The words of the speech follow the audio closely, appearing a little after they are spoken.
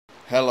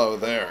Hello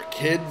there,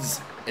 kids.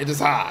 It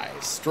is I,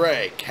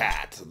 Stray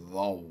Cat,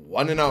 the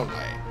one and only,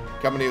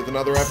 coming to you with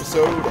another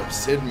episode of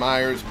Sid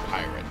Meier's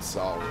Pirates.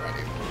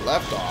 Already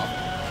left off.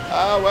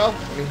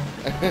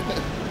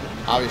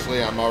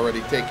 Obviously I'm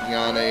already taking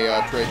on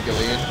a trade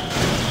galleon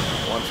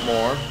once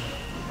more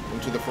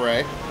into the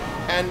fray.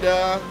 And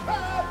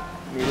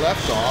we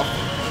left off.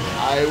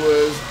 I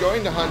was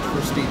going to hunt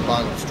for Steve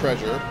Bond's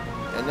treasure,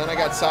 and then I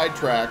got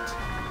sidetracked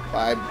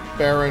by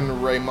Baron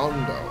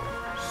Raymondo.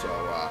 So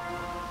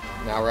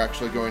now we're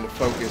actually going to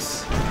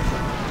focus on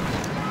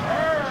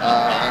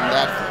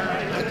that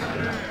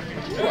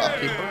for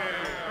upkeeper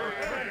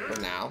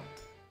for now.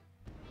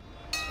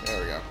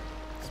 There we go.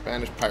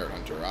 Spanish pirate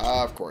hunter.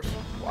 Of course.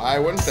 Why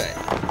wouldn't they?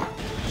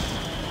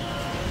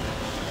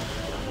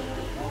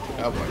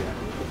 Oh boy.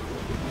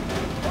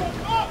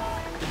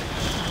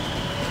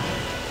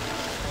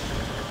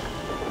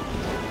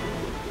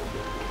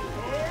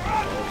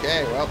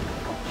 Okay, well.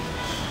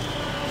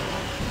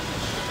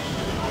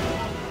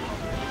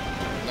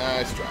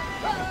 Nice try.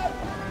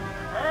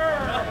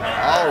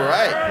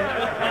 Alright.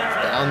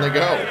 Down they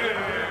go.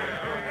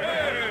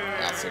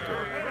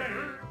 Massacre.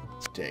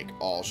 Take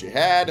all she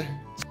had.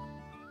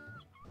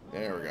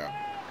 There we go.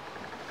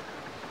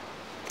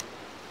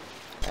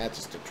 That's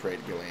just a trade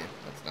galleon.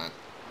 That's not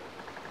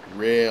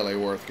really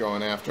worth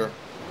going after.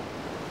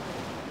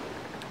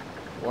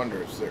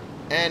 Wonder, is there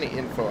any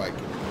info I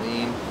can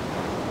glean?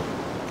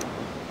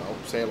 Oh,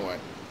 sail away.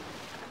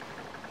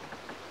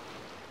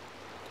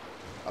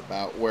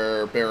 About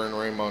where Baron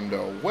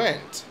Raymondo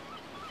went.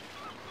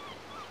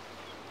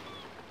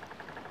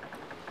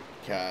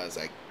 Because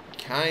I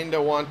kind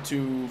of want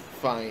to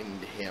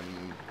find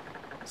him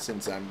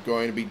since I'm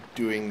going to be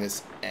doing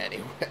this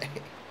anyway.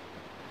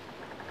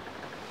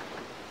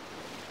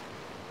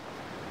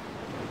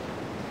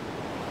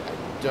 I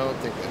don't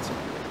think that's him.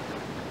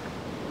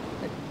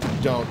 I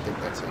don't think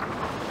that's him.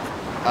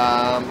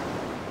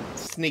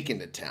 Sneak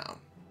into town.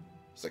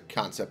 It's a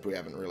concept we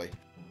haven't really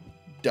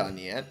done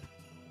yet.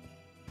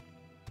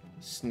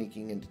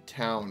 Sneaking into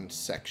town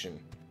section.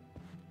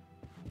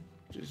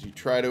 Just you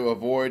try to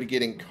avoid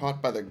getting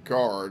caught by the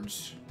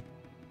guards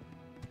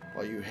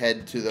while you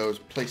head to those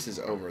places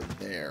over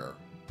there.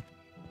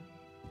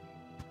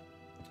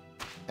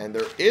 And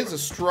there is a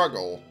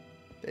struggle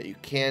that you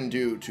can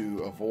do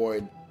to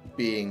avoid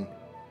being...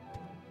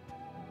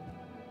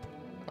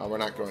 Oh, we're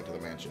not going to the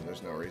mansion.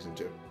 There's no reason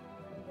to.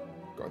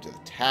 Going to the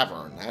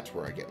tavern. That's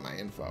where I get my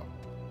info.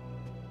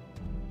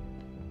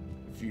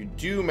 If you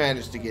do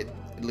manage to get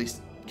at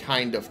least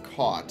kind of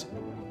caught,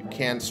 you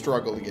can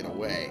struggle to get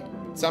away.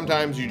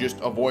 Sometimes you just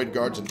avoid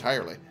guards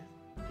entirely.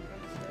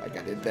 Like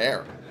I did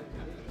there.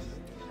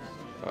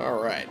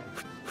 Alright.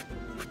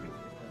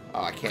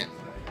 Oh, I can't.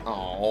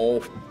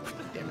 Oh.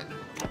 Damn it.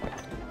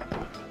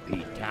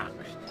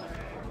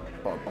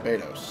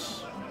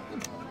 Barbados.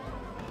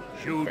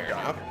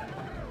 Shoutout.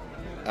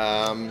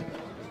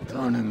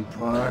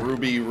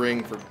 Ruby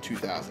ring for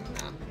 2,000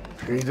 now.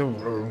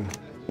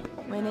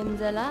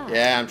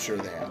 Yeah, I'm sure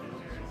they have.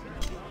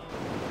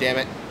 Damn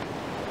it.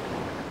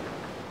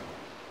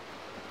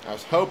 I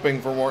was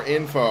hoping for more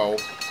info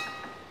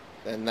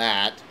than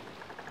that.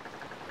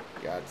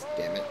 God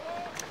damn it.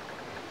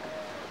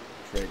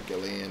 Trade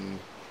galleon.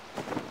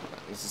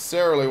 Not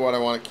necessarily what I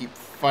want to keep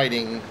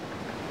fighting.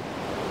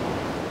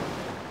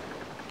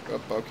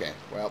 Oh, okay.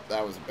 Well,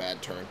 that was a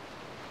bad turn.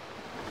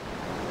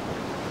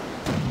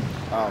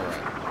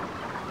 Alright.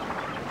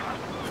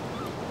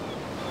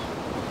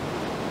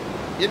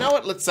 You know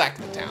what? Let's sack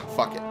the town.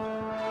 Fuck it.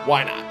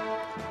 Why not?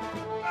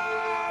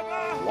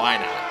 Why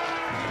not?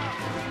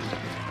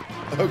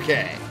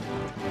 Okay.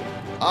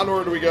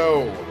 Onward we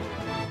go.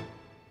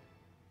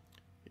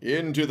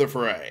 Into the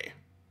fray.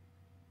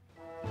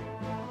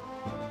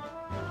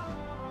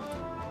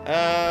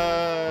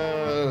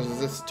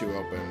 This is too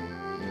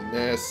open.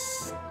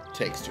 This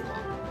takes too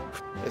long.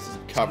 This is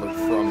covered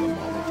from the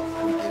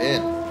moment we get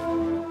in.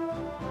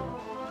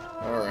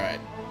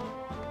 Alright.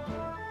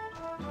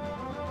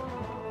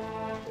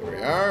 There we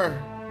are.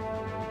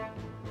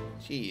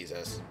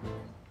 Jesus.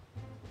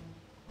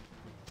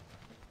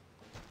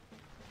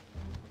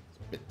 It's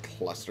a bit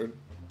clustered.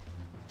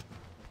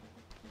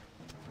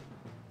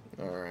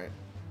 Alright.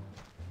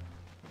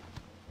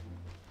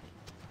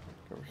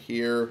 Go over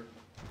here.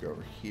 Go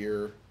over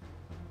here.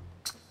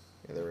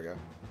 Yeah, there we go.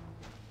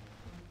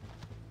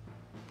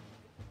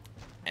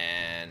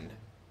 And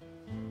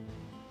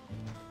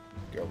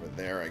go over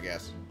there, I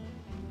guess.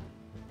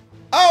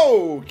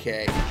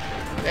 Okay.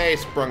 They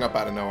sprung up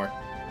out of nowhere.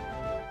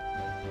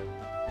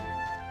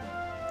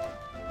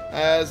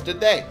 As did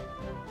they.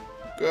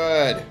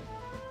 Good.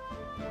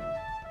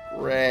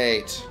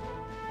 Great.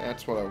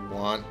 That's what I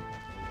want.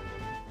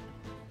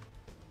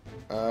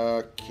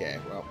 Okay,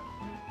 well.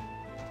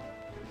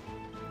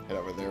 Head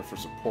over there for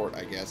support,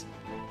 I guess.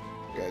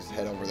 You guys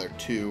head over there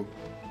too.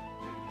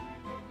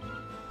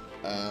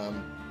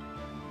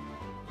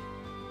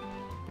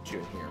 Put you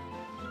in here.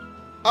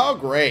 Oh,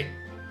 great.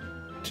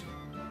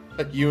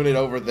 A unit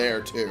over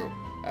there too.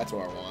 That's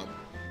what I want.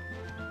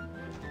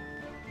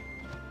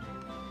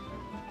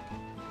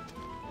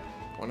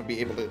 want to be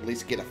able to at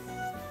least get a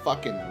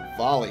fucking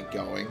volley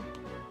going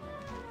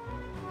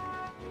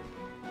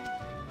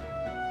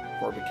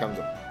before it becomes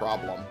a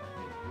problem.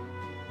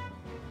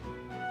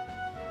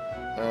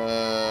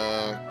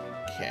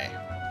 Okay.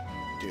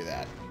 Do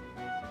that.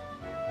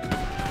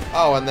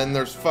 Oh, and then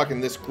there's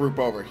fucking this group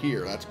over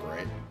here. That's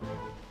great.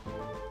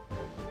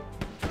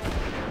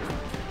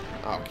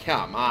 Oh,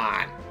 come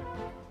on.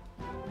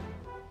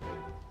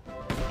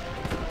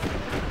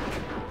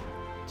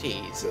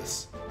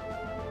 Jesus.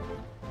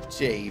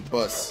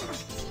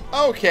 J-bus.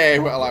 Okay,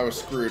 well, I was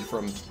screwed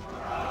from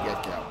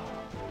get-go.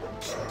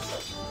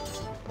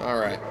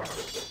 Alright.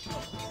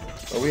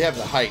 Well, we have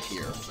the height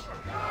here.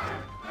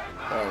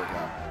 There we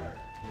go.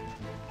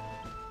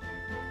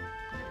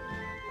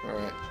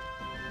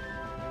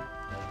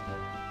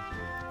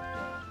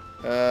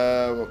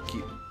 Alright. We'll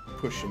keep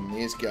pushing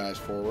these guys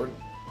forward.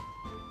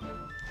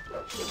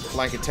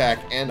 Flank attack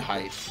and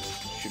height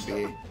should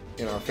be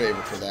in our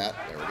favor for that.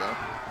 There we go.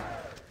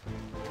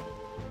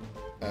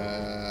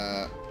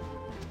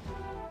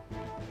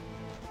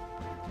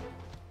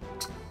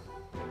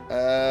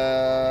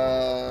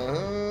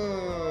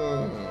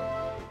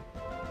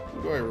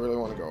 Who do I really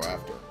want to go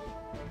after?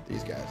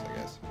 These guys, I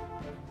guess.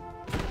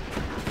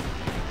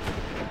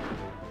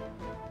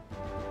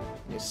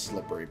 You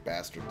slippery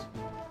bastards.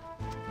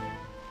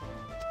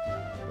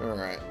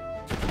 Alright.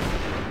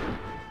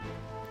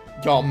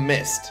 Y'all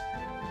missed.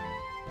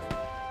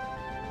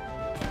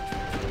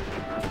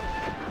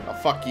 Oh,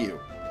 fuck you.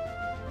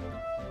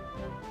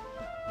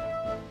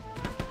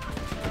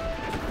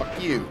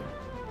 Fuck you.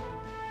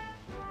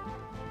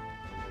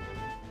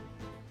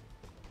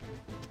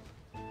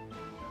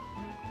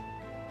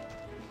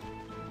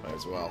 Might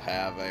as well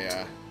have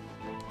a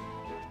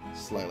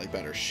slightly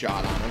better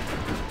shot on him.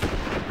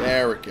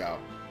 There we go.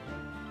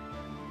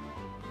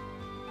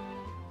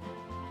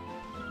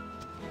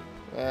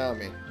 Well, I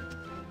mean,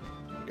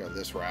 go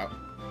this route.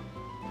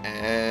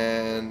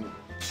 And...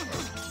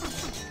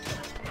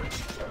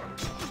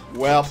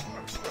 well,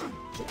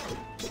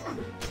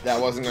 that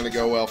wasn't going to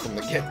go well from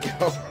the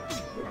get-go.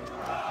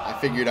 I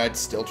figured I'd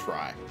still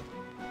try.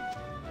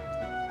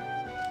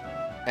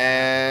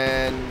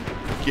 And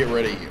get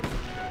rid of you.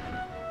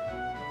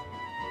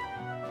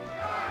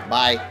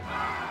 Bye.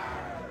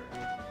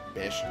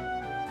 Bish.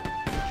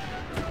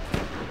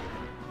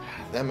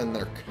 Them in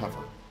their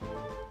cover.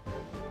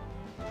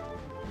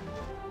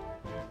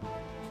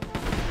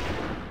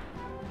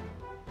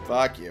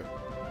 Fuck you.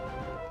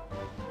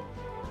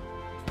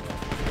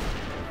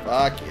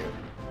 Fuck you.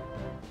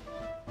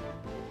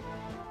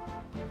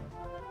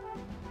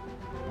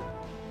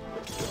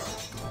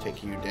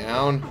 Take you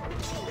down.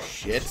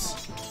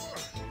 Shits.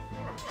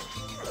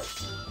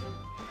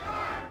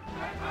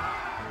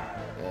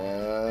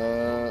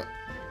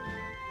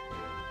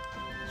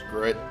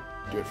 Screw it.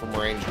 Do it from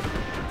range.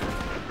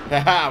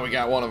 Haha, we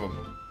got one of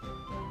them.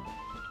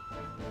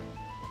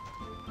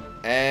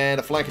 And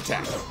a flank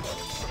attack.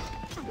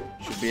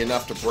 Should be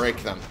enough to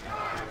break them.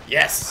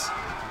 Yes!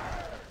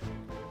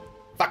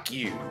 Fuck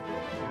you.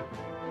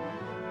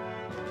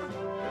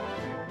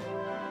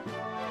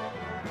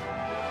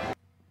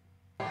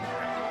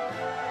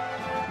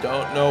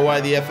 Don't know why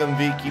the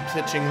FMV keeps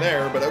hitching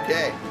there, but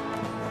okay.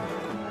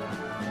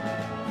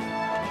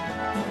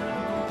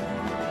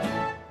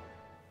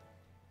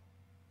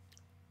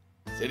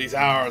 City's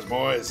ours,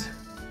 boys.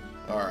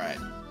 Alright.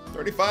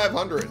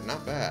 3,500,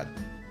 not bad.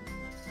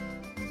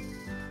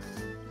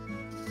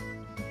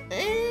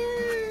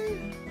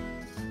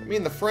 I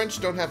mean, the French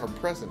don't have a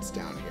presence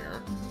down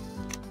here.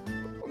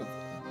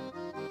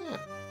 Yeah.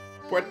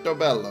 Puerto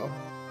Bello.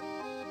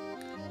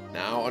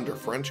 Now under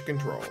French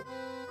control.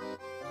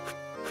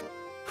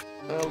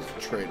 Let's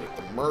trade with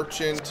the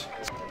merchant.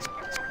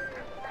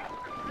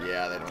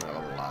 Yeah, they don't have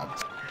a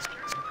lot.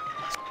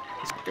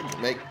 I could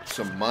make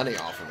some money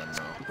off of them,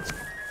 though.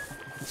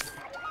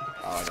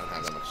 Oh, I don't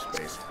have that much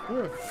space.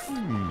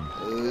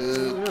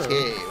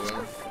 Okay,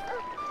 well.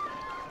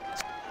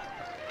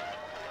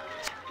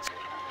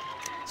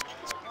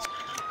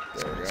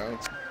 There we go.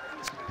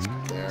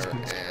 There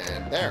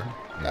and there.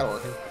 That'll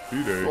work.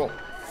 Cool.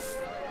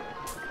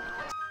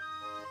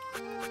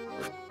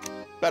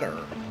 Better.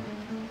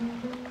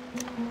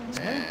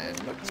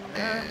 And nope.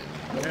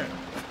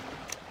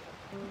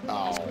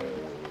 Oh.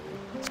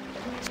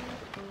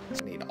 I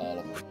need all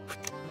of them.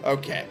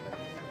 Okay.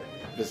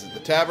 Visit the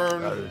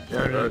tavern.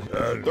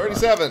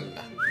 37.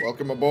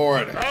 Welcome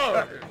aboard.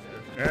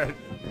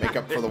 Make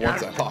up for the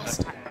ones I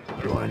lost.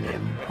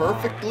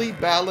 Perfectly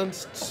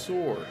balanced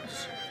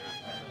swords.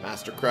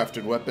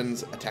 Master-crafted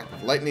weapons attack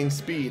with lightning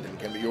speed and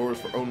can be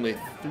yours for only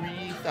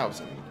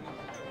 3,000.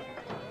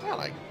 Well,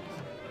 I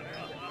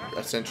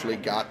essentially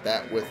got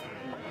that with,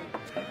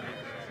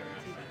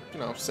 you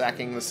know,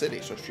 sacking the city.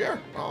 So sure,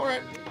 all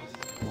right.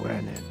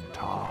 When in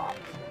talk.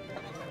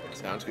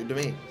 Sounds good to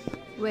me.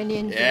 When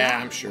in yeah,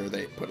 I'm sure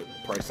they put a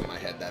price on my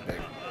head that big.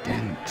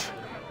 Dent.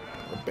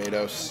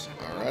 Barbados,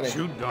 alrighty.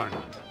 Shoot done.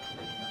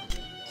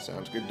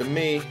 Sounds good to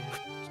me.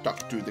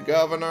 Talk to the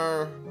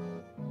governor.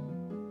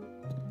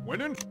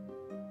 Winning.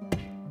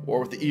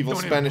 War with the evil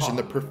Spanish and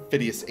the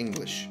perfidious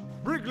English.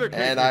 Brigler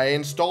And I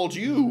installed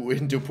you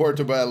into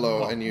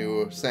Portobello, and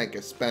you sank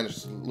a Spanish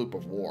sloop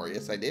of war.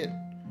 Yes, I did.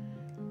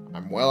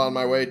 I'm well on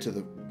my way to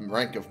the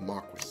rank of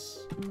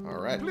Marquis.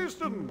 Alright.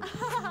 Listen.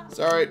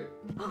 Sorry.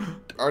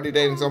 Already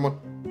dating someone.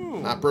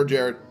 Not pro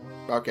Jared.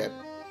 Okay.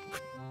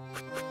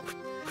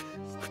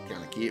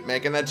 Gonna keep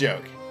making that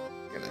joke.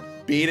 Gonna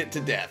beat it to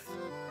death.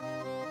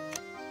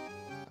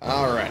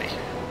 Alrighty.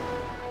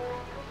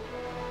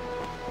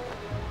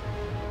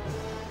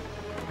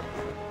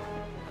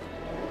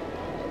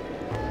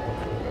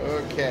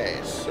 Okay,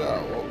 so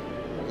what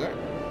was that?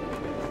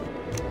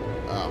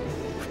 Oh.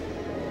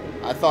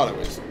 I thought it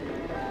was a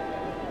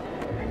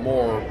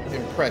more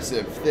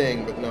impressive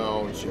thing, but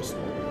no, it's just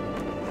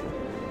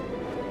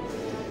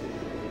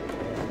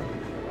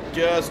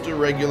a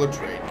regular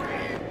trade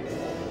game.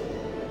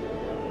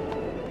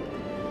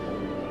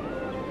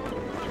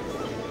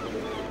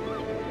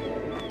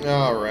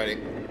 Alrighty.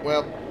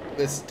 Well,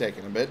 this is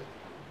taking a bit.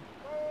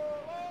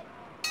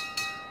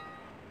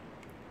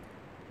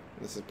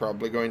 This is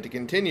probably going to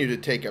continue to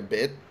take a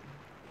bit.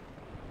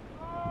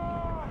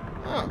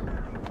 Oh.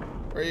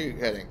 Where are you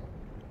heading?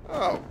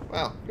 Oh,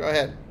 well, go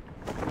ahead.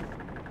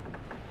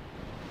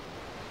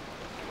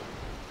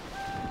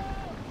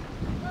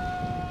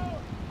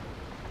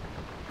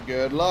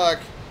 Good luck.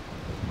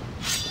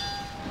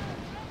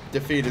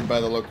 Defeated by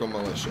the local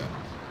militia.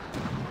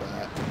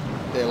 But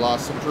they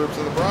lost some troops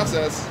in the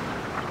process.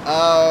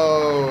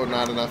 Oh,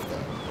 not enough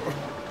though.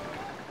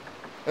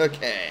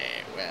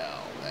 Okay,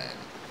 well then.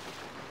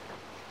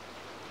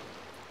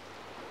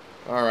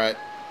 Alright.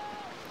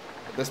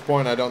 At this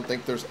point, I don't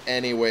think there's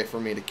any way for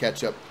me to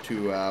catch up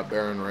to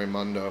Baron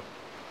Raimundo.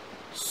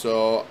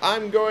 So,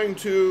 I'm going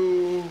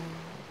to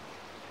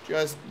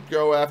just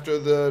go after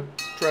the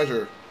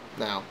treasure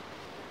now.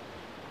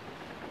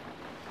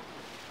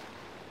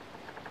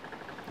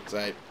 Because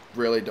I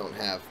really don't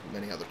have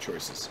many other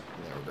choices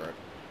in that regard.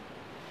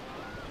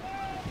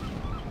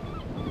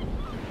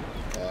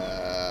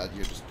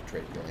 You're just a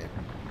trade galleon.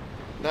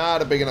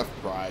 Not a big enough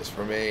prize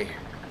for me.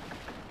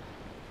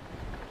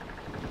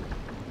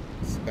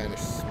 Spanish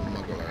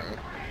smuggler.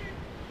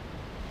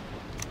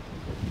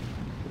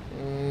 I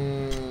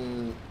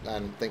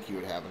don't think he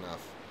would have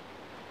enough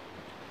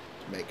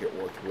to make it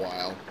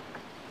worthwhile.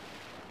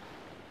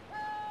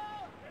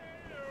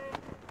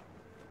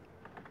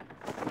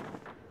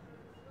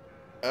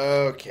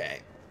 Okay.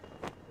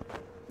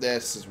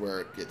 This is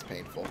where it gets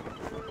painful.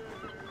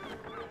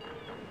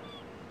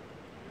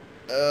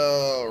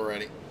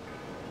 Alrighty.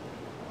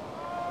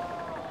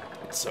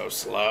 It's so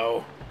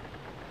slow.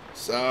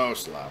 So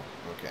slow.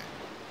 Okay.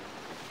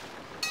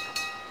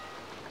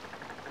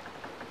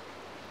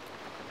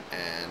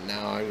 And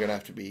now I'm going to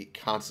have to be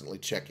constantly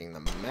checking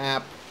the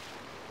map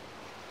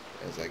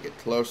as I get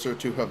closer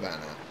to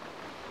Havana.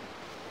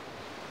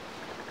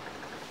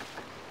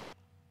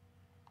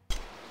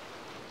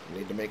 I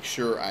need to make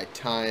sure I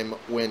time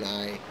when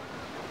I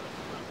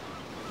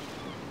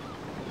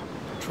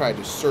try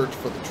to search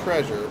for the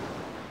treasure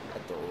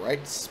at the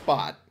right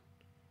spot.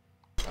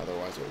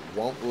 Otherwise it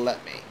won't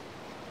let me.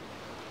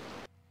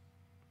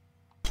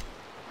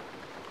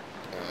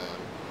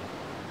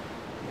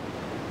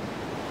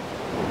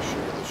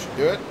 Sure this should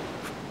do it.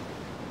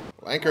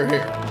 We'll anchor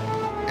here.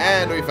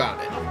 And we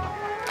found it.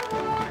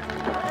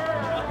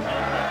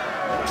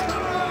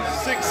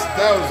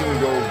 6,000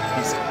 gold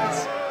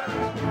pieces.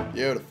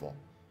 Beautiful.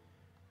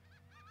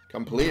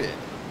 Completed.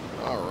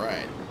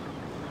 Alright.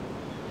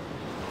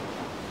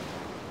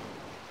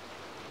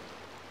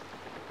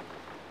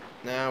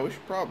 Now, we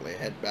should probably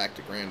head back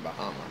to Grand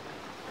Bahama.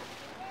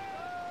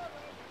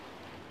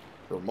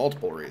 For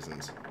multiple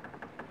reasons.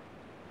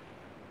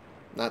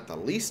 Not the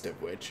least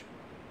of which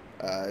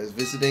is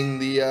visiting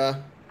the,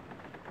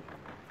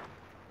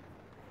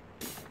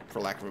 for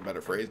lack of a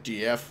better phrase,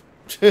 GF.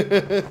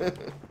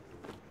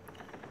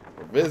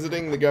 We're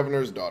visiting the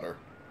governor's daughter.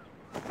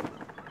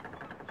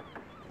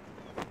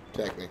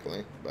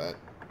 Technically, but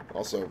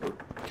also we're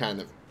kind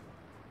of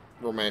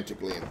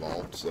romantically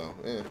involved, so,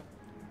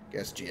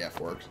 guess GF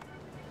works.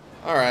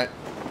 Alright.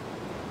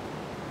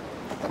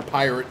 The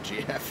pirate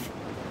GF.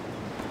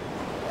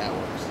 That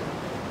works.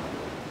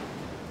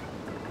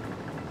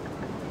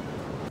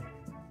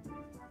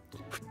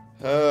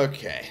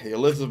 Okay, the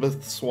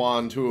Elizabeth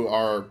Swan to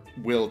our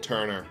Will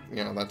Turner.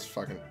 You know, that's a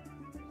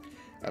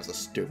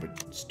stupid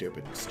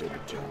joke.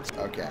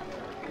 Okay.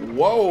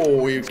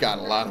 Whoa, we've got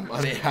a lot of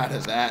money out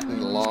of that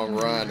in the long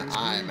run.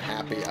 I'm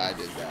happy I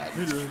did that.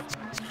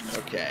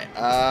 Okay,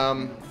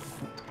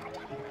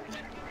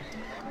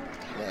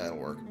 that'll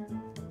work.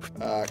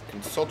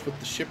 Consult with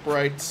the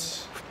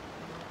shipwrights.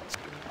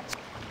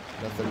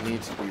 Nothing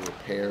needs to be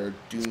repaired.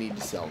 Do need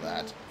to sell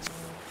that.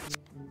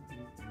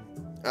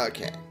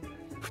 Okay.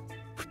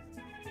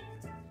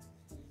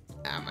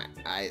 Ah, my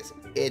eyes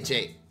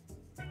itchy.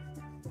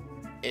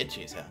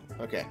 Itchy as hell.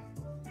 Okay.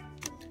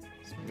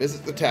 Let's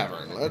visit the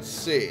tavern. Let's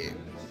see.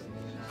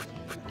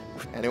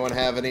 Anyone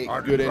have any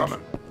good info?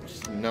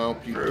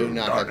 Nope, you do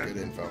not have good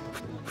info.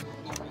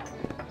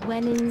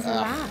 When in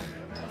Zara?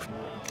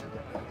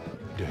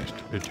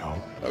 desperate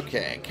hope.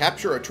 Okay,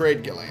 capture a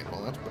trade galleon.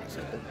 Well, that's pretty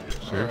simple.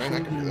 Alright, I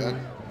can do that.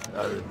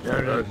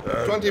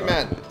 20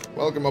 men.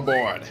 Welcome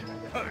aboard.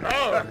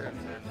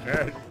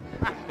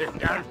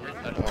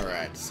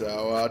 Alright,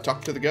 so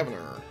talk to the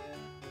governor.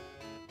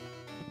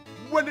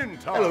 When in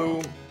town.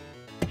 Hello.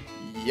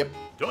 Yep.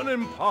 Done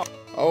in part.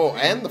 Oh,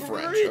 and the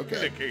French.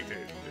 Okay.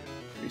 Obligated.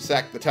 We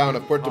sacked the town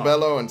of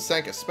Portobello and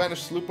sank a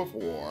Spanish sloop of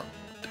war.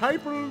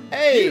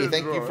 Hey,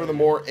 Thank you for the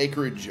more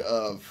acreage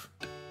of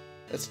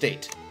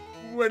estate.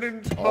 When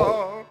in town.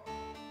 Oh.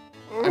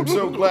 I'm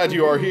so glad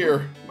you are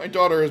here. My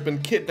daughter has been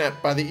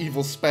kidnapped by the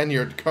evil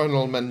Spaniard,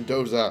 Colonel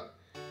Mendoza.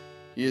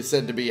 He is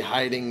said to be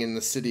hiding in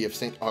the city of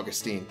St.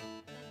 Augustine.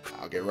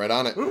 I'll get right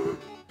on it.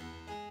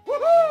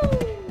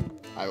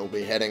 I will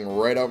be heading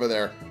right over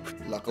there.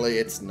 Luckily,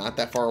 it's not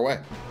that far away.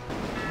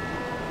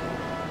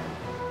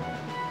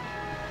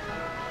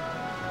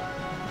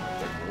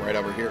 It's like right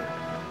over here.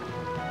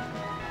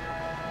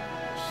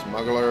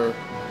 Smuggler.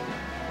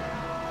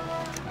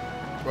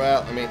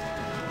 Well, I mean,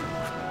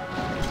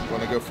 I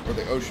want to go for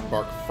the ocean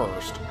bark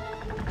first.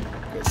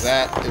 Because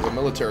that is a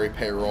military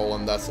payroll,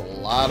 and that's a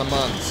lot of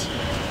months.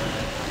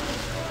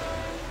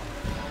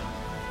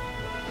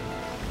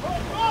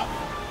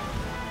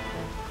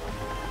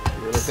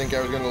 You really think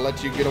I was going to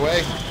let you get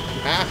away?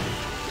 Huh?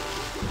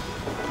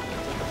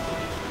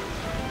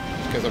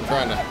 Because I'm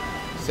trying to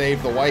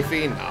save the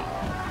wifey? No.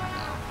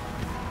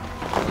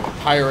 I'm a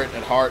pirate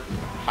at heart,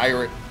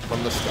 pirate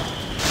from the start.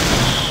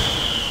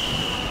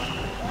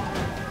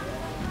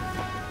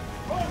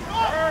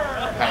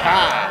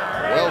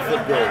 Haha! Wealth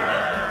of gold.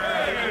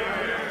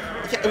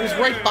 Yeah, it was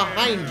right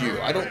behind you.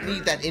 I don't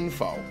need that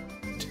info.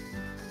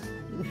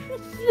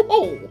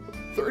 Whoa!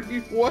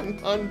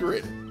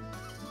 3,100.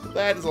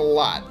 That is a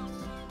lot.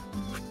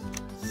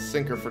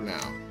 Sinker for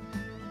now.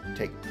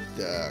 Take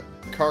the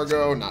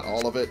cargo, not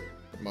all of it,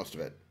 but most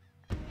of it.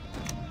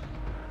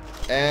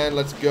 And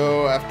let's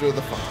go after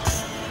the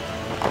funds.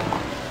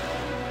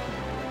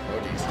 Oh,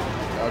 geez.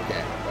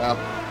 Okay, well.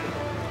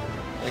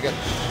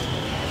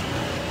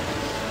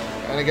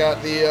 I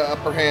got the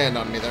upper hand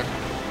on me there.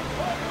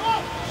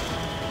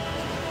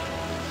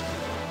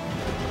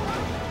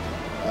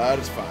 That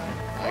is fine.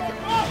 I can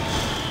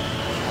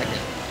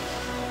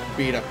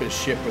beat up his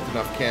ship with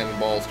enough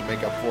cannonballs to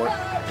make up for it.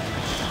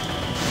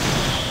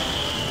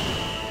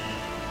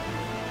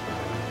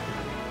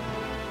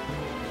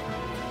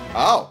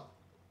 Oh.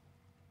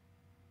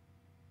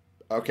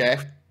 Okay.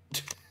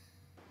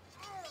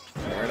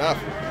 Fair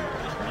enough.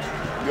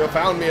 You have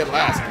found me at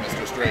last,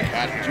 Mr. Stray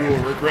Cat. You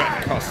will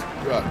regret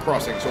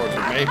crossing swords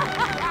with me.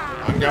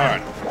 On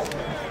guard.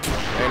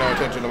 Pay no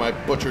attention to my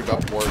butchered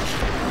up words.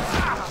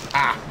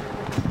 Ah!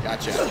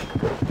 Gotcha.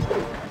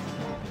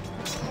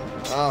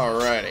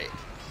 Alrighty.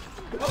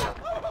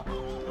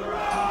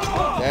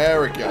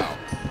 There we go.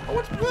 Oh,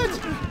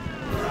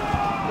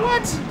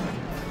 what?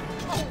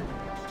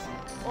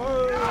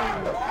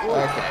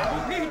 Okay.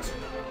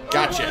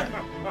 Gotcha.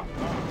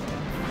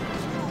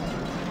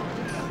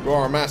 You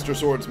are a master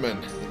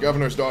swordsman. The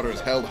governor's daughter is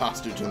held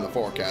hostage in the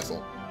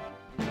forecastle.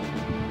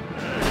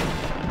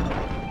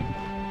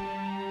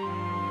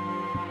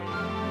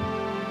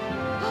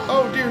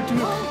 Oh, dear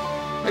Duke.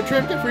 I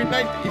dreamt every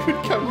night that you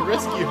would come to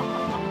rescue.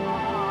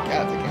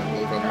 God, I can't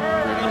believe I'm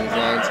reading these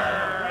lines.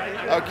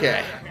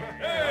 Okay.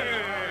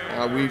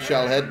 Now we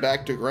shall head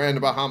back to Grand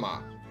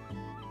Bahama.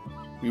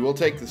 We will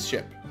take this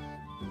ship.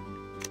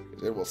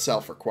 It will sell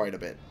for quite a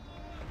bit.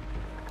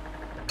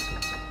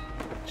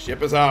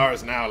 Ship is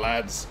ours now,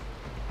 lads.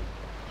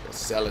 We'll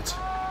sell it.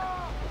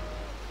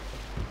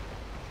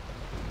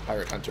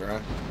 Pirate hunter,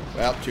 huh?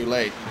 Well, too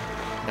late.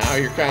 Now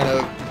you're kind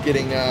of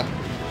getting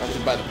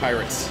hunted by the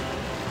pirates.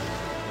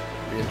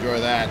 We enjoy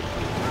that.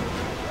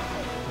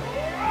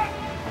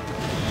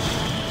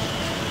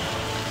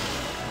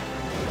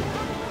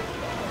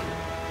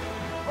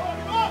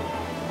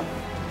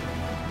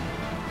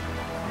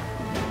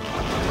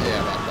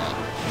 Yeah, about that.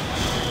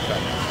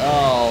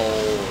 Oh.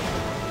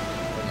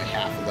 Only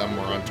half of them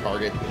were on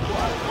target.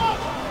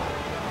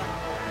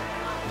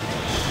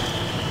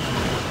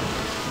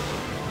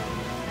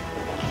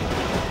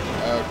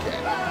 Okay.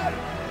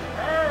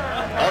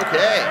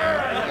 Okay.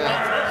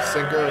 Yeah.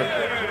 Sinker.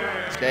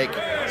 Take.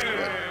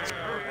 Good.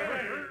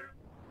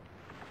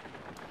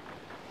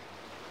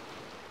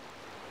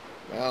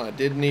 Well, I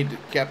did need to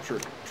capture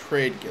a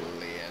trade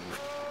galleon.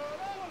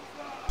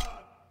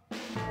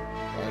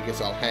 Well, I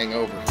guess I'll hang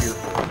over here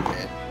for a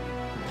bit.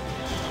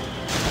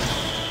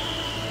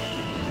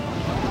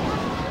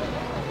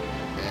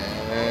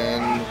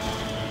 And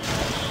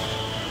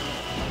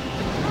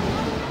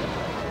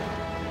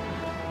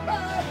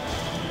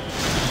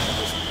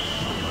just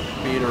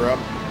beat her up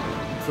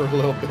for a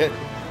little bit.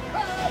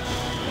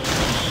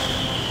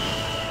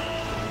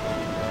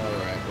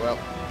 Alright, well,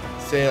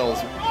 sails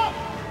on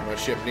my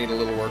ship need a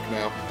little work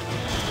now.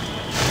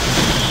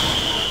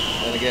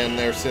 And again,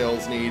 their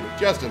sails need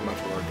just as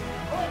much work.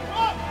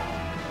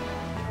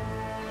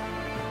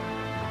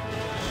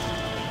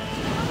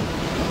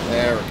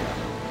 There we go.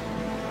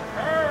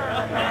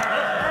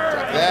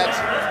 Take that.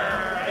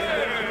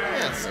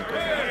 And sinker.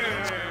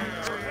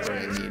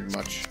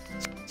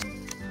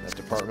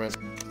 compartment.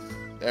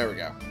 There we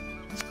go.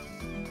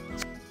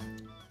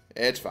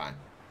 It's fine.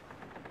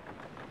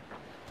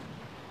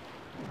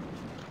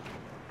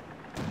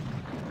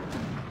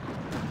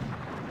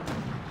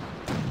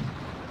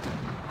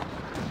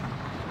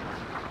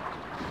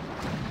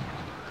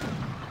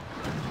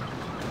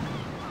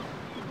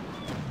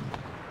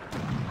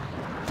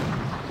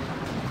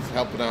 It's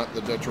helping out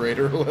the Dutch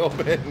Raider a little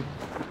bit.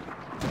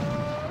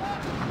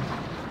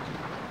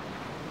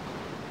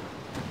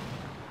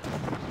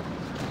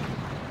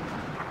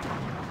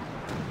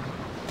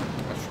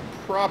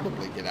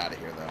 Probably get out of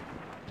here, though.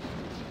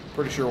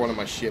 Pretty sure one of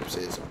my ships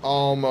is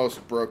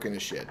almost broken to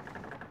shit.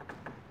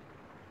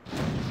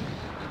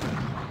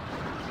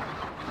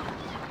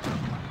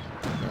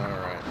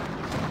 Alright.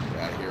 Get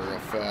out of here real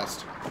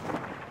fast.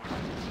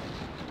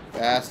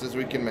 Fast as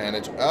we can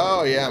manage.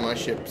 Oh, yeah, my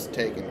ship's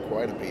taking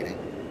quite a beating.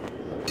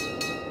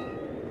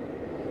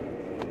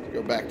 Let's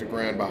go back to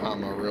Grand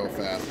Bahama real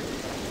fast.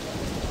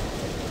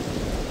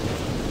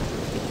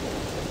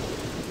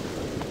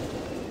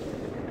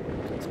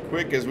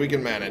 Quick as we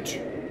can manage.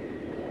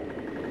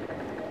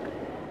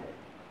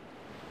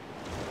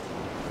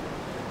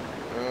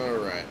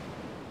 Alright.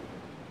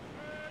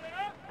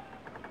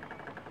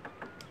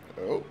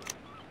 Oh.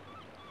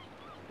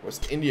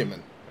 West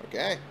Indiaman.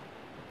 Okay.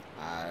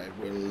 I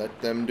will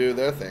let them do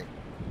their thing.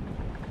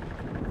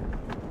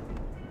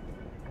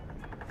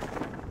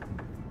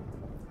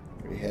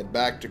 We head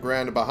back to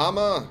Grand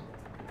Bahama.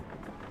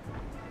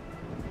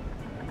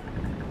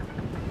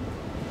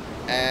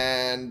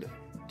 And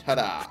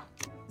ta-da.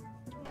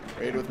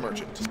 Trade with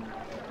merchant.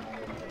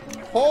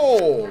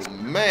 Oh,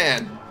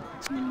 man.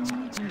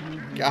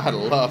 Gotta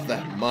love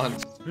that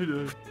month.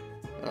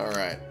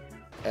 Alright.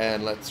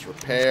 And let's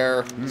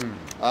repair.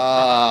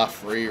 Ah,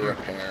 free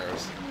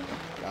repairs.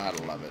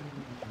 Gotta love it.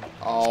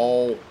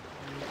 Oh.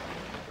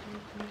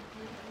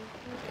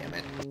 Damn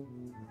it.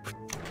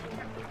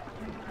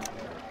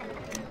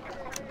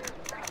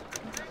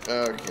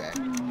 Okay.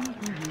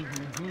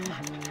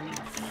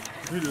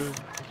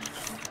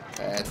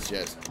 Let's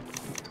just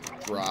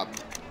drop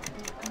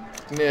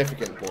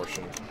significant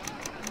portion.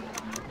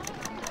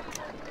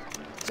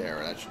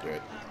 There, that should do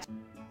it.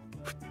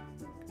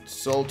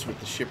 Consult with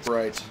the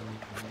shipwright.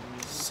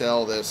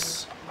 Sell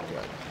this.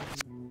 Good.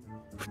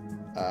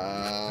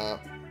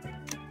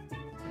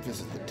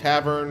 Visit the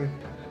tavern.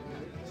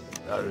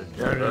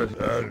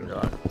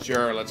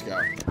 Sure, let's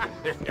go.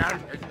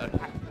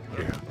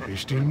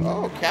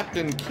 Oh,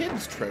 Captain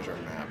Kidd's treasure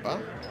map, huh?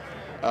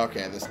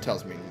 Okay, this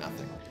tells me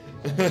nothing.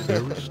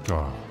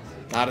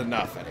 Not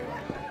enough, anyway.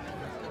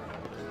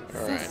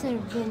 Alright.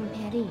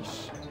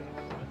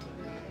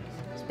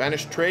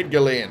 Spanish trade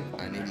galleon.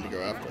 I needed to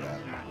go after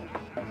that.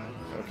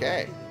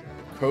 Okay.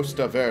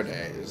 Costa Verde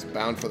is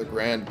bound for the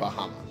Grand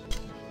Bahama.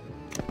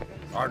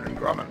 Arden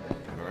Drummond.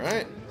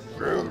 Alright.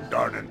 True,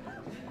 Darden.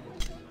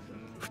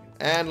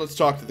 And let's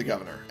talk to the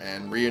governor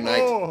and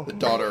reunite the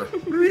daughter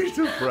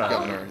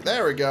governor.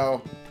 There we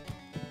go.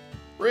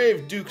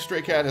 Brave Duke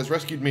Stray Cat has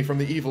rescued me from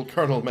the evil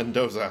Colonel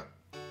Mendoza.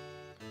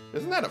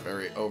 Isn't that a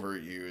very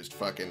overused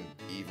fucking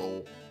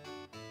evil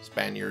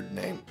Spaniard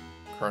name?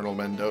 Colonel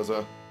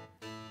Mendoza.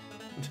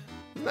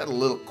 Isn't that a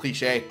little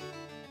cliche?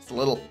 It's a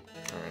little.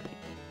 Alright.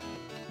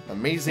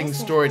 Amazing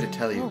story to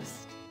tell you.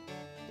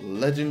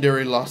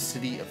 Legendary lost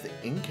city of the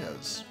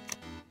Incas.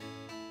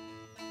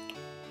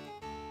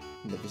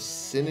 In the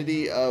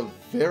vicinity of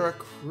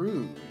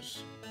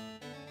Veracruz.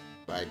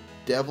 By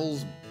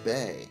Devil's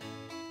Bay.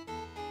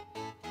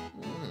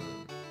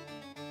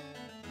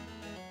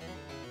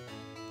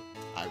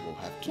 I will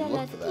have to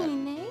look for that.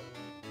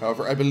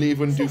 However, I believe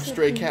when Duke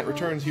Stray Cat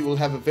returns, he will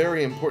have a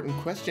very important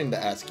question to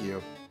ask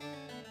you.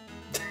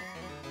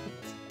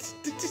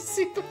 Did you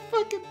see the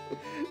fucking...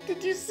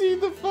 Did you see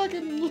the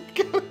fucking look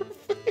on her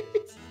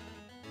face?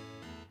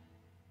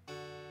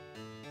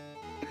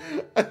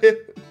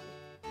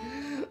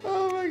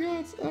 Oh my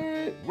god,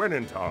 alright. When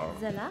in town.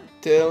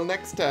 Till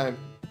next time.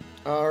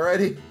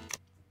 Alrighty.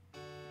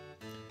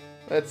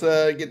 Let's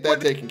get that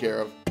taken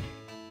care of.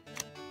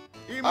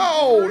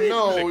 Oh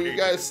no, you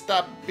guys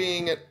stop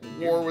being at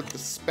war with the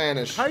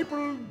Spanish. Oh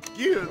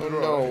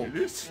no.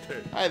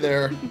 Hi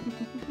there.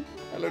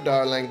 Hello,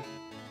 darling.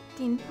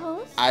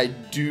 I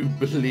do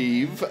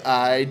believe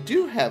I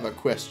do have a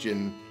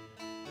question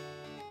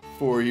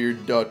for your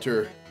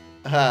daughter.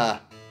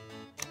 Ah.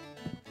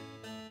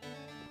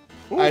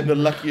 I'm the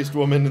luckiest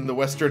woman in the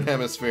Western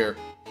Hemisphere.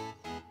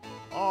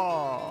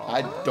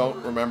 I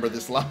don't remember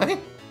this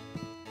line.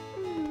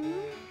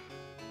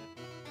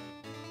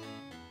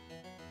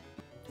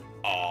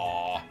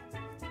 Aww.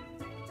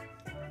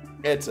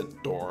 It's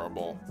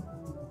adorable.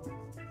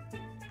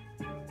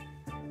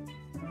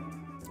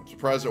 I'm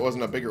surprised it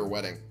wasn't a bigger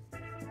wedding.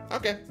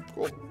 Okay,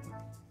 cool.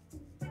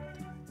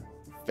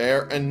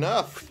 Fair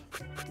enough.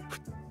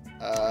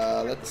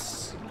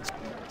 Let's...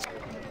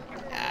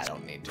 I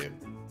don't need to.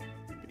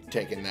 Be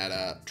taking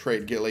that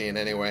trade galleon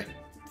anyway.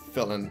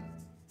 Filling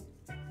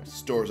my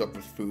stores up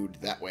with food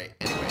that way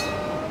anyway.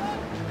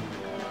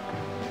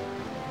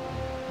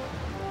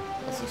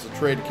 Since the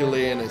trade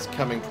Killian is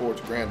coming towards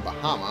Grand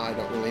Bahama, I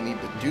don't really need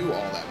to do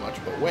all that much,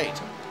 but wait.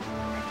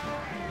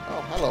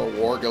 Oh, hello,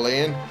 War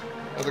Gillian.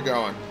 How's it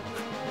going?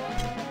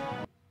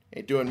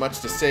 Ain't doing much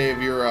to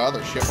save your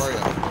other ship, are you?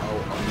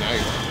 Oh,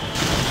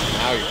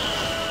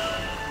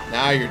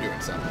 now you're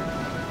doing something.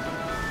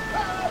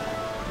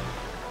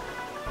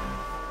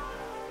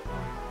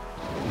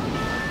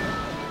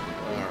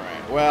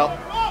 Alright, well.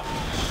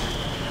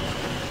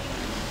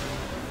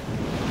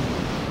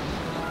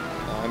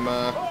 I'm,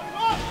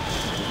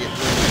 getting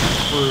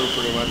through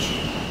pretty much.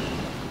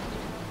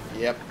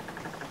 Yep.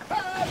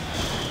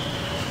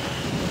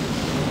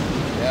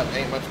 Yep,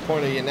 ain't much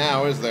point of you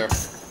now, is there?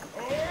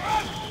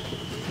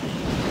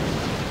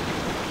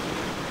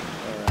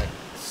 Alright,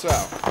 so.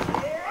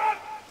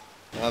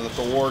 Now that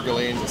the War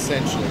Galeon's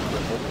essentially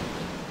crippled.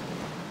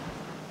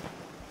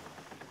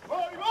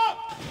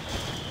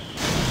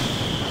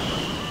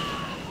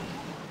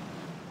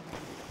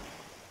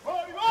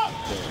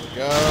 There we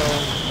go.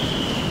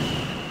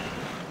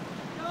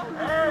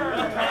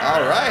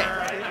 Alright.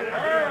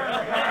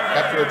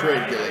 Capture a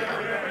trade Galeon.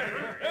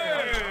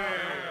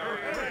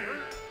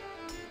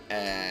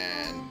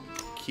 And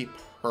keep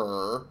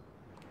her.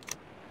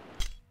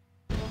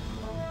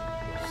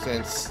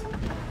 Since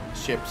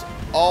ship's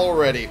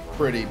already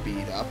pretty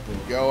beat up,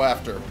 and go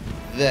after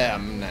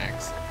them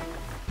next.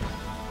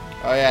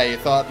 Oh yeah, you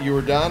thought you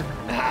were done?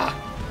 Nah,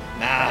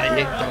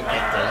 you don't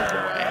get that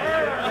away.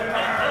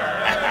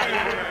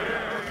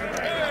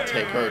 Alright, I'll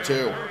take her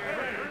too.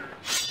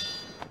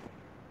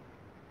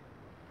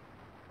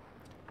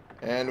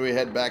 And we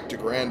head back to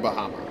Grand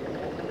Bahama.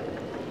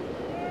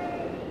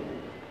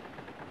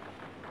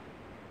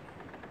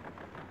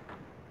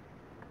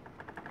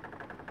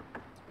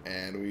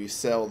 And we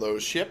sell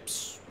those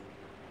ships.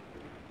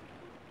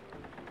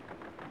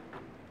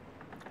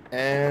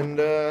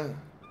 And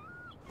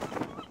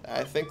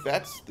I think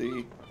that's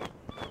the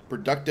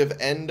productive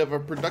end of a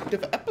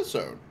productive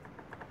episode.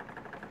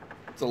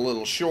 It's a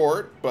little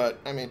short, but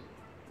I mean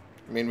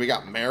we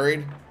got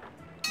married.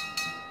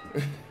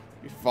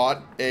 We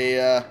fought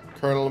a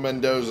Colonel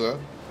Mendoza.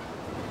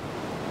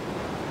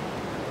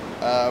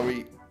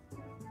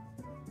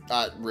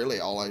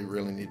 Really, all I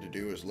really need to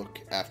do is look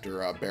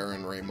after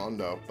Baron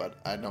Raimundo, but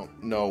I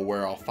don't know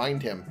where I'll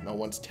find him. No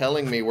one's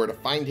telling me where to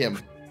find him.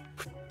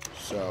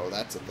 So,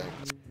 that's a thing.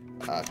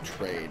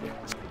 Trade.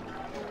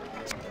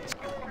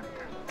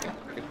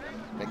 Okay,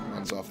 make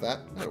amends off that.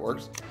 That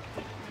works.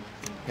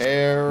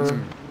 Repair.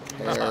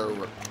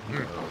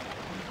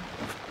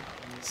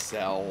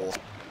 Sell.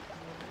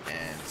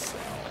 And sell.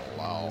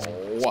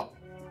 Oh.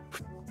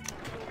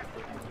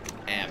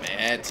 Damn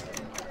it.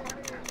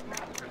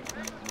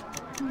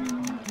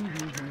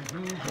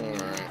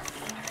 Alright.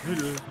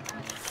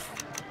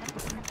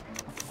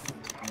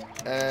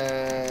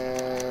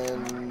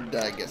 And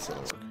I guess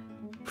it'll work.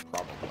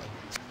 Probably.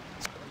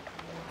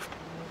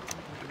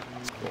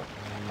 Cool.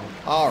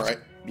 Alright,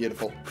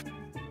 beautiful.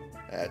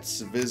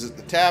 Let's visit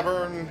the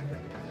tavern.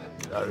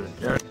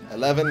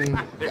 11.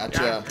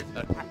 Gotcha.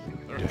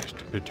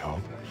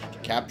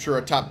 Capture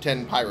a top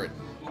 10 pirate.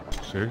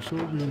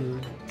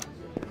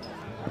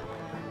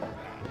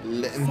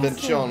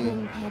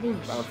 L'Invention.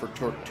 Bound for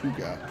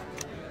Tortuga.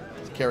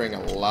 He's carrying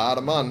a lot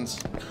of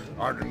muns.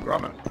 Arden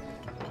Grumman.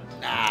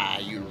 Ah,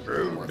 you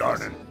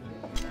worthless.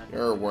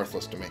 You're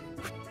worthless to me.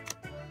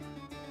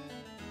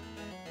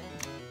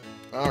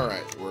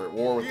 Alright, we're at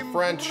war with the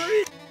French.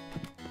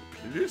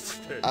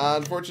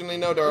 Unfortunately,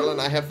 no, darling.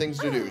 I have things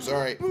to do.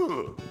 Sorry.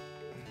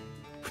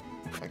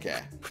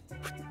 Okay.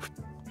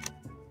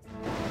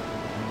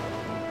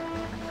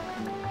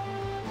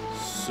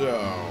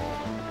 So...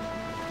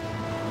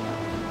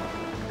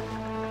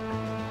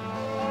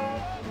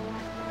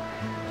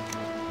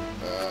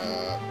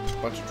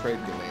 bunch of trade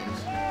galeons.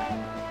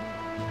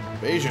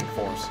 Invasion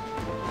force.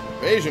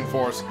 Invasion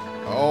force.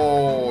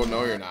 Oh,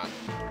 no, you're not.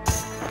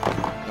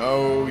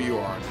 No, you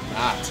are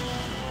not.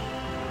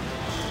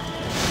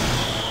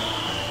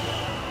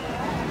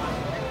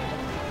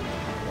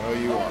 No,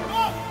 you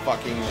are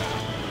fucking not.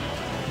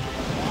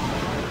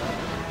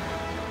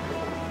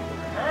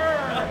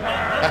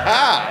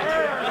 Haha!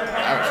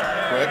 That was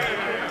quick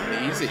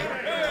and easy.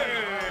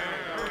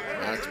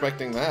 Not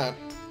expecting that.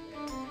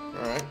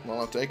 Alright, well,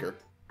 I'll take her.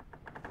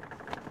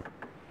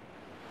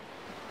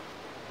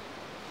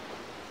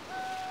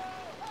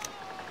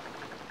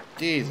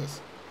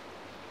 Jesus.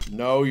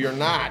 No, you're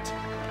not.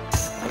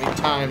 How many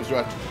times do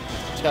I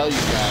have to tell you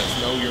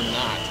guys, no, you're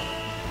not?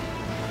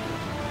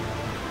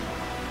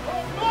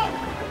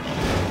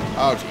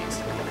 Oh, jeez.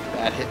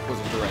 That hit was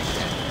a direct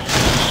hit.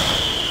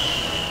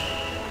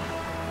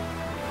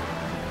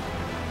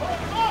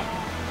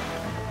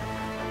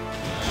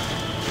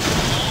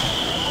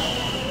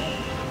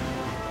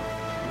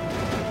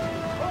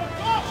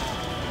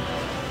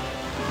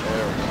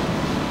 There we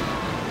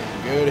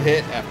go. Good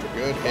hit after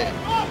good hit.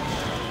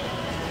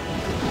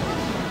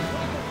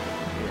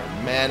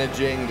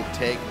 Managing to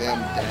take them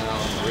down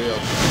real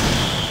quick.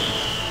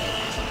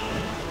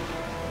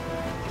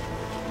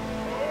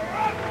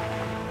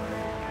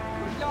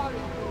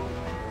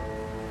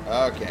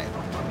 Okay.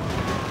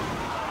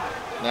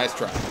 Nice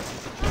try.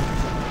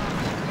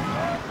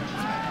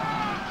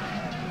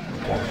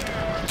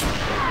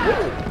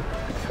 Whoa.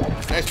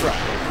 Nice try.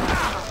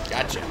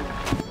 Gotcha.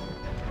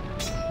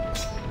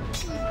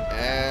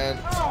 And...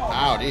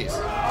 oh, geez.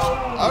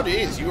 Oh,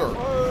 geez. You are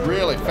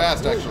really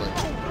fast, actually.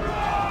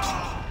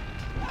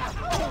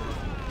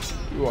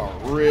 You are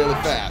really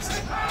fast.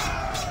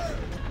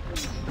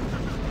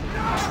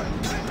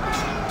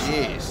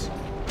 Jeez.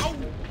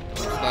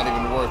 It's not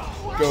even worth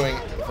going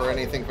for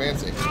anything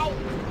fancy.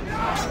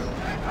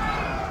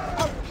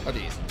 Oh,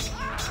 jeez.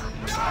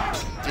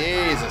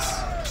 Jesus.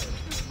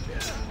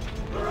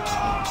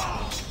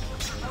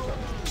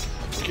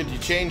 Could you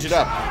change it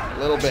up a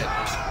little bit?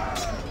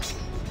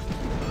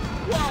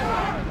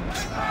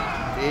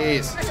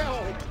 Jeez.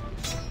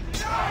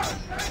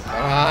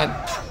 Come on.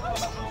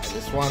 I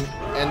just want to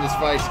end this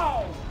fight.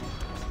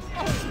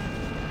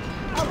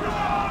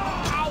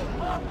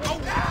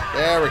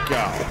 There we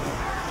go.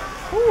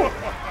 Whew.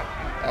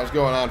 That was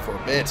going on for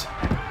a bit.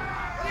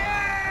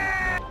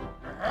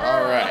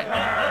 Alright.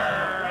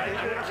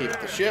 Keep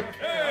the ship.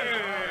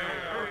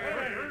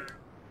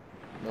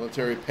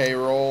 Military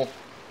payroll.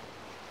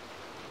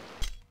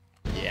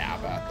 Yeah,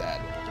 about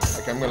that.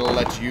 Like, I'm gonna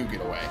let you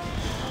get away.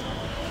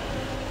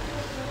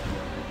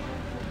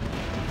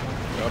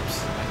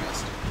 Oops, I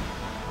missed.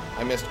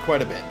 I missed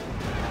quite a bit.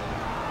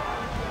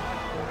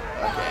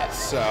 Okay,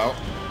 so...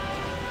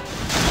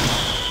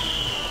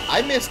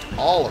 I missed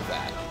all of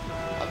that.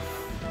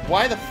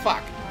 Why the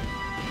fuck?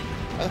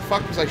 Why the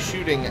fuck was I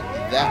shooting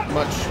that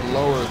much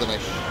lower than I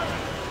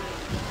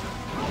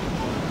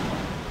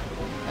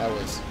That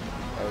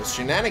was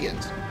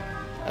shenanigans.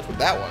 That's what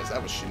that was.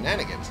 That was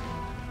shenanigans.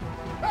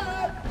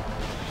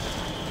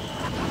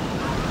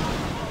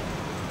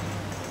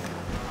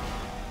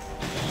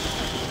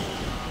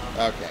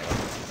 Okay.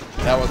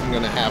 That wasn't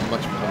going to have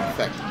much of an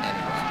effect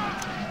anyway.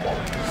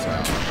 So.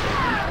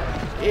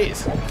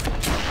 Jeez.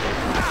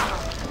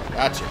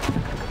 Gotcha.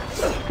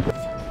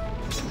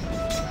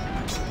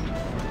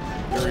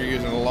 You're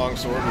using a long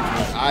sword, which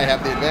means I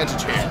have the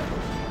advantage here.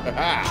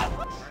 Haha.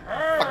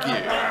 Fuck you.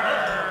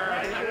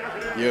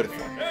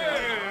 Beautiful.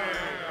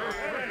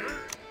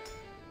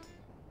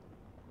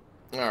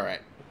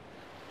 Alright.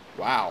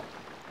 Wow.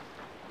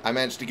 I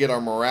managed to get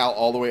our morale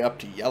all the way up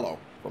to yellow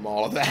from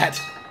all of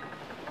that.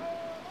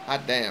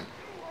 Hot damn.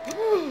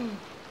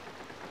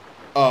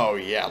 Oh,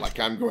 yeah, like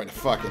I'm going to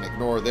fucking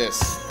ignore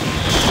this.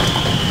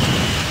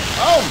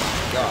 Oh,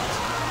 my God.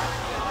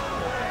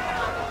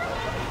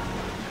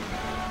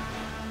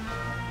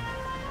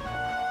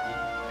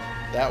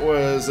 That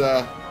was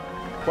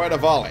quite a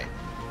volley.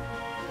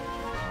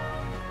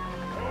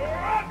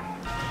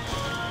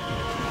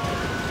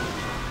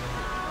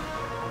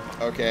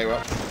 Okay,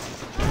 well,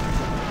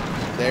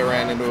 they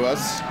ran into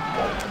us.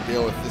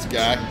 Deal with this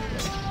guy.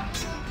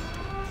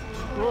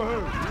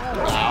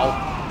 Ow.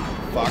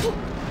 Fuck.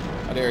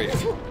 How dare you.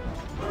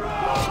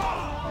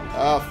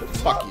 Oh,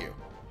 fuck you.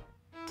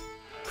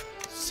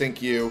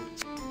 Sink you.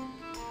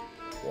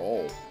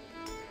 Whoa.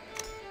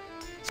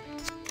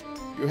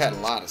 You had a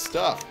lot of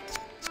stuff.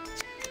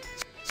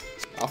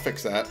 I'll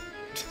fix that.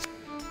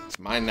 It's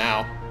mine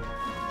now.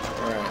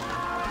 Alright.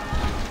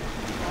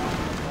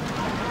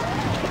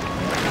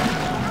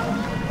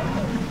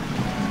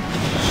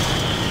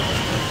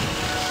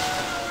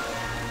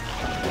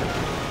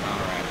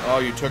 Oh,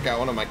 you took out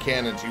one of my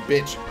cannons, you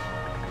bitch.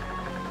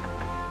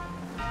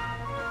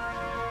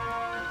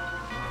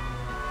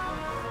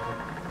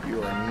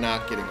 You are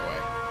not getting away.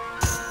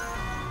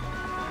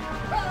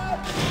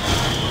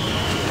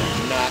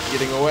 Not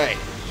getting away.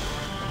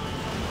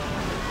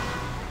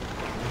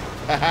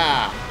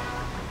 Haha!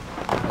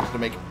 Just to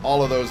make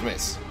all of those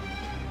miss.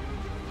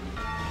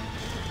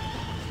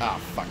 Ah,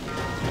 fuck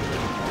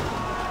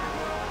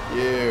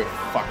you. You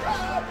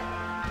fuckers.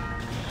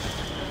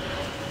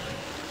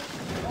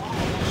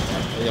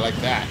 You like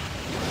that?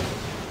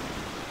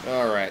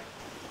 Alright.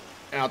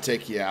 I'll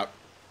take you out.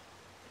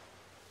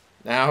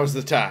 Now is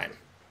the time.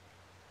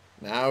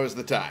 Now is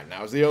the time.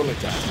 Now is the only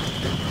time.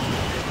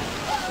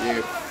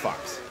 You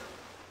fucks.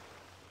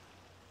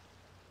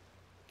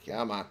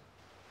 Come on.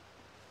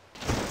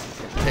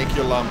 Take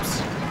your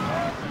lumps.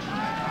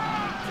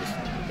 Just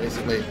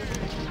basically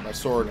my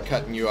sword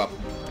cutting you up.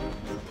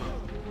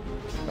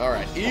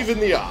 Alright, even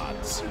the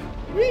odds.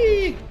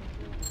 Whee!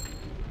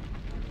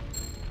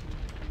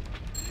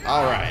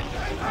 Alright.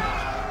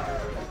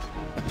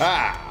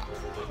 Ah!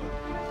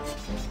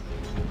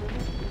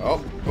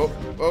 Oh,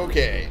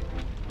 okay.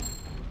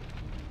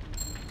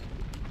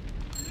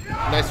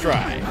 Nice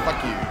try.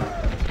 Fuck you.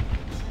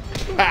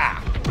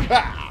 Ha!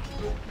 Ha!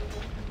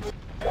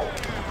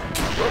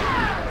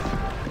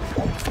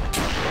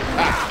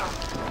 Ha!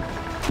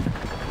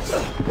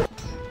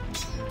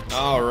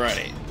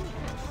 Alrighty.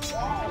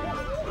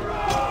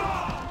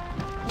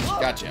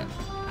 Gotcha.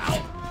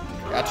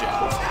 Gotcha.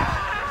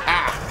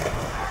 Ah!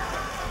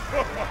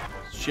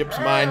 Ship's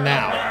mine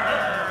now.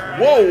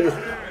 Whoa!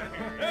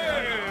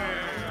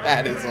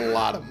 That is a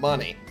lot of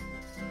money.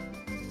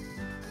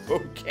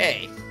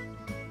 Okay.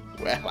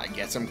 Well, I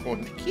guess I'm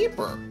going to keep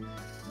her.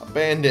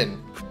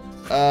 Abandon.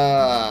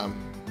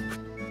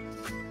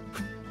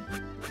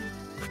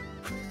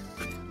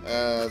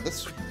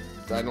 This,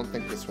 I don't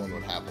think this one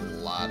would have a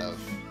lot of,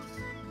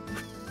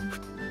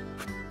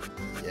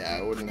 yeah,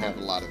 it wouldn't have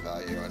a lot of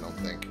value, I don't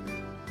think.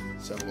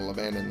 So we'll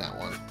abandon that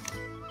one.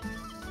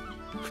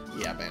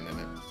 Yeah, abandon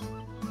it.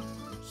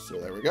 So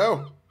there we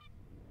go.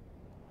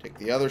 Take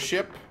the other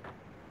ship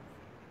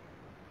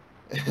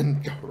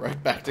and go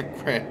right back to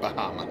Grand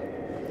Bahama.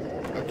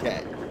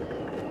 Okay.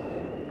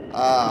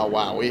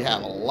 Wow, we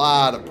have a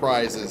lot of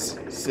prizes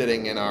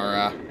sitting in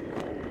our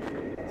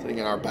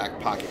back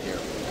pocket here.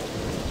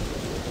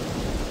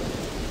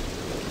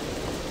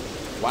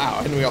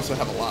 Wow, and we also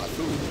have a lot of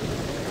food.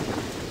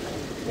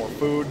 More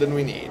food than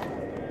we need.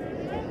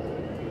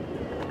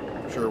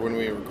 I'm sure when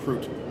we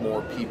recruit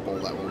more people,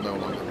 that will no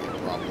longer be a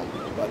problem.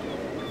 But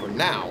for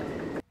now,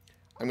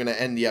 I'm going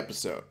to end the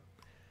episode.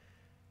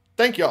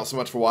 Thank you all so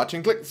much for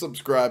watching. Click the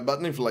subscribe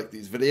button if you like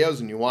these videos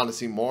and you want to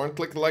see more, and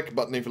click the like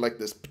button if you like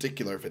this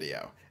particular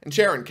video. And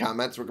share in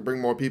comments so we can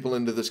bring more people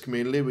into this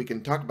community. We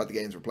can talk about the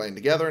games we're playing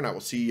together, and I will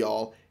see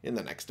y'all in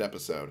the next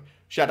episode.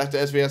 Shout out to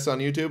SVS on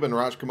YouTube and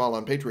Raj Kamal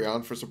on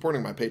Patreon for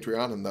supporting my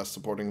Patreon and thus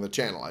supporting the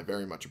channel. I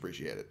very much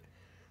appreciate it.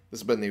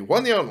 This has been the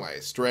one, the only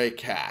Stray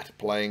Cat,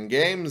 playing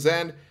games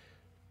and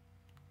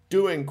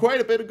doing quite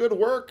a bit of good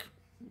work.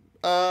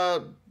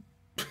 In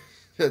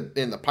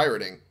the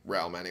pirating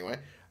realm, anyway.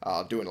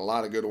 Doing a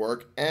lot of good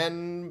work,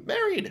 and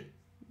married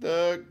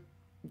the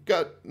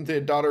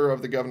daughter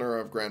of the governor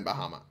of Grand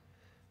Bahama.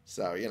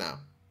 So, you know,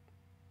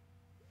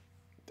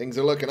 things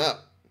are looking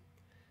up.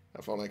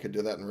 If only I could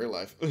do that in real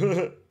life.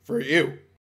 For you.